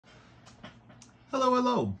Hello,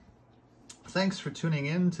 hello. Thanks for tuning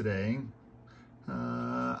in today.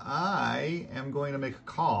 I am going to make a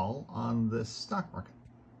call on this stock market.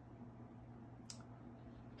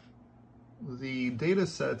 The data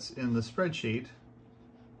sets in the spreadsheet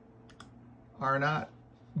are not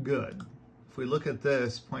good. If we look at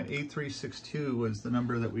this, 0.8362 was the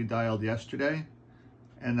number that we dialed yesterday,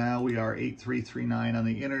 and now we are 8339 on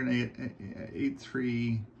the internet,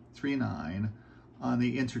 8339 on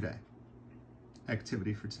the intraday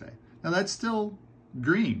activity for today. Now that's still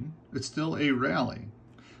green, it's still a rally.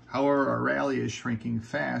 However, our rally is shrinking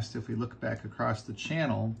fast. If we look back across the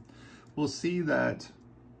channel, we'll see that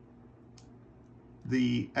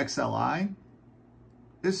the XLI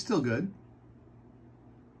is still good.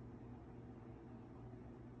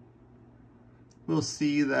 We'll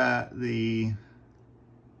see that the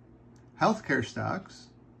healthcare stocks,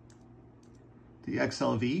 the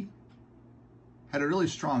XLV, had a really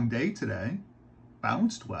strong day today,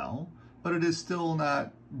 bounced well, but it is still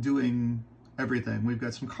not doing everything. We've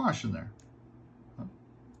got some caution there.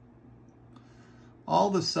 All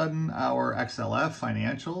of a sudden, our XLF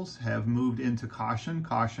financials have moved into caution,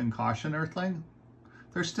 caution, caution, Earthling.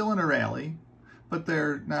 They're still in a rally, but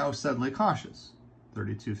they're now suddenly cautious,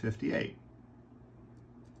 32.58.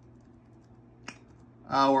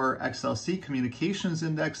 Our XLC communications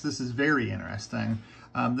index, this is very interesting.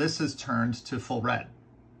 This has turned to full red.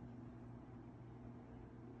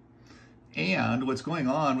 And what's going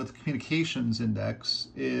on with the communications index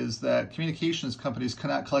is that communications companies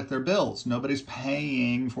cannot collect their bills. Nobody's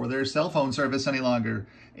paying for their cell phone service any longer.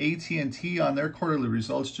 AT&T on their quarterly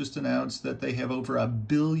results just announced that they have over $1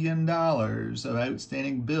 billion of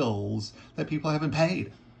outstanding bills that people haven't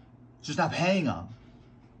paid. Just not paying them.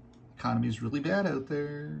 Economy is really bad out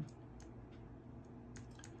there.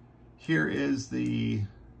 Here is the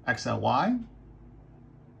XLY.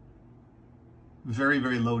 Very,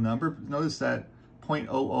 very low number. Notice that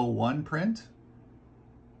 0.001 print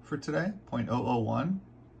for today, 0.001.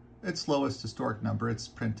 Its lowest historic number it's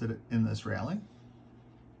printed in this rally.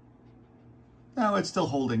 Now it's still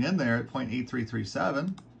holding in there at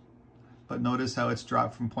 0.8337, but notice how it's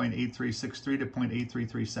dropped from 0.8363 to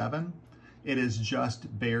 0.8337. It is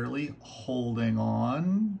just barely holding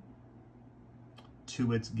on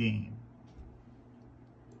to its gain,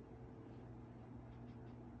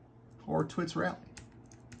 or to its rally.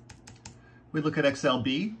 We look at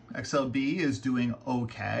XLB. XLB is doing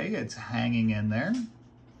okay. It's hanging in there.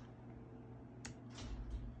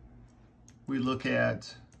 We look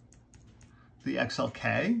at the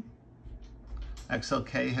XLK.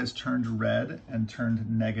 XLK has turned red and turned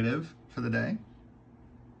negative for the day.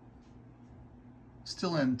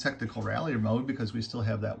 Still in technical rally mode because we still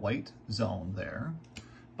have that white zone there,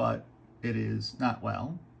 but it is not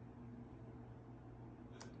well.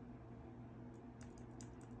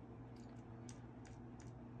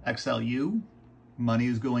 XLU, money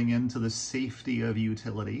is going into the safety of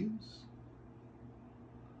utilities.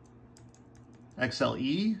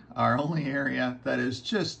 XLE, our only area that is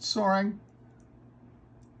just soaring.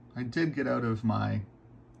 I did get out of my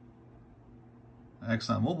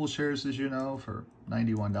ExxonMobil shares, as you know, for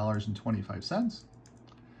 $91.25.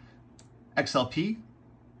 XLP,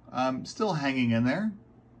 still hanging in there.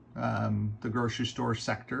 The grocery store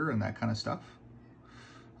sector and that kind of stuff.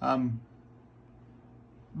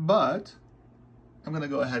 But I'm going to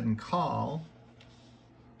go ahead and call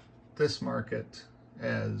this market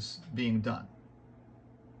as being done.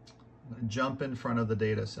 I'm going to jump in front of the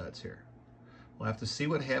data sets here. We'll have to see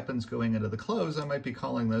what happens going into the close. I might be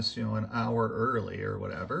calling this, an hour early or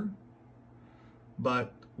whatever,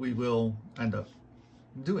 but we will end up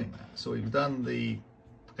doing that. So we've done the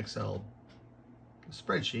Excel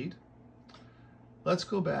spreadsheet. Let's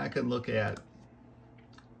go back and look at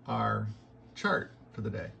our chart for the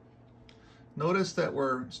day. Notice that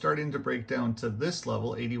we're starting to break down to this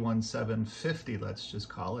level, 81,750, let's just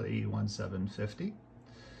call it 81,750.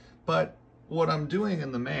 But what I'm doing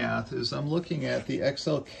in the math is I'm looking at the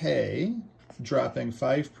XLK dropping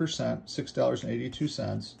 5%,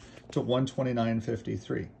 $6.82 to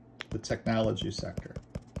 129.53, the technology sector.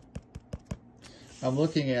 I'm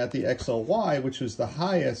looking at the XLY, which is the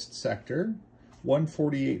highest sector.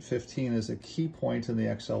 148.15 is a key point in the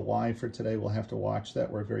XLY for today. We'll have to watch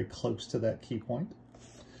that. We're very close to that key point.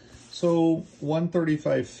 So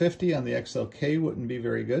 135.50 on the XLK wouldn't be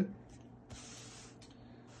very good.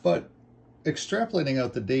 But extrapolating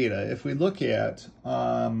out the data, if we look at,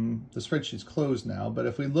 the spreadsheet's closed now, but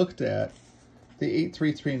if we looked at the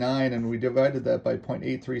 8339 and we divided that by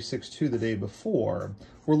 0.8362 the day before,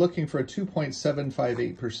 we're looking for a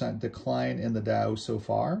 2.758% decline in the Dow so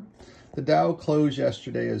far. The Dow close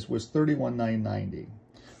yesterday was 31,990.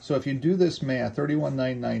 So if you do this math,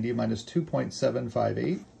 31,990 minus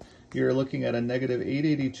 2.758, you're looking at a negative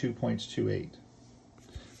 882.28,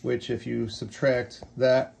 which if you subtract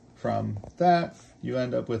that from that, you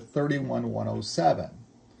end up with 31,107.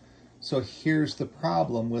 So here's the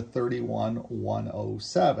problem with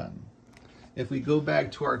 31,107. If we go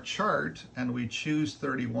back to our chart and we choose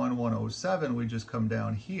 31,107, we just come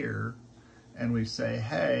down here and we say,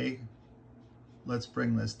 hey, let's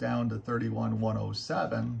bring this down to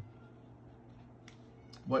 31,107.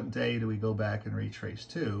 What day do we go back and retrace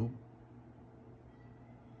to?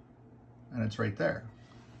 And it's right there,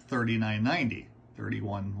 39.90,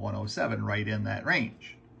 31,107, right in that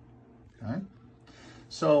range. Okay?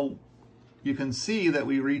 So you can see that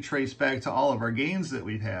we retrace back to all of our gains that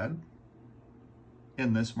we've had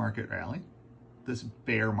in this market rally, this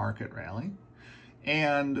bear market rally.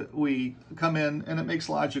 And we come in, and it makes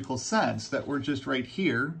logical sense that we're just right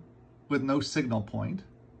here with no signal point,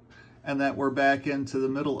 and that we're back into the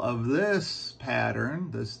middle of this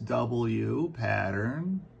pattern, this W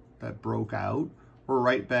pattern that broke out. We're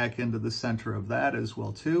right back into the center of that as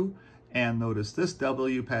well too. And notice this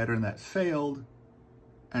W pattern that failed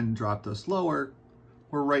and dropped us lower,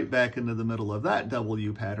 we're right back into the middle of that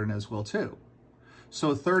W pattern as well too.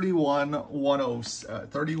 So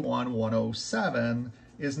 31,107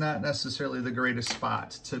 is not necessarily the greatest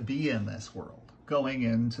spot to be in this world, going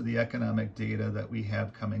into the economic data that we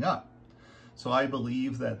have coming up. So I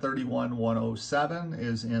believe that 31,107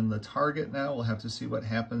 is in the target now. We'll have to see what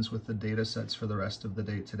happens with the data sets for the rest of the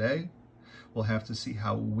day today. We'll have to see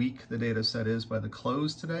how weak the data set is by the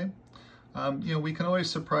close today. You know, we can always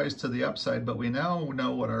surprise to the upside, but we now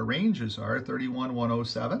know what our ranges are,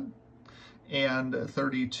 31,107 and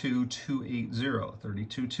 32,280.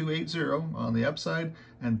 32,280 on the upside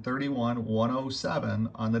and 31,107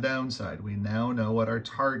 on the downside. We now know what our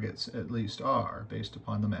targets at least are based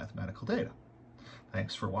upon the mathematical data.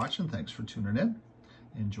 Thanks for watching. Thanks for tuning in.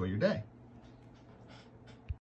 Enjoy your day.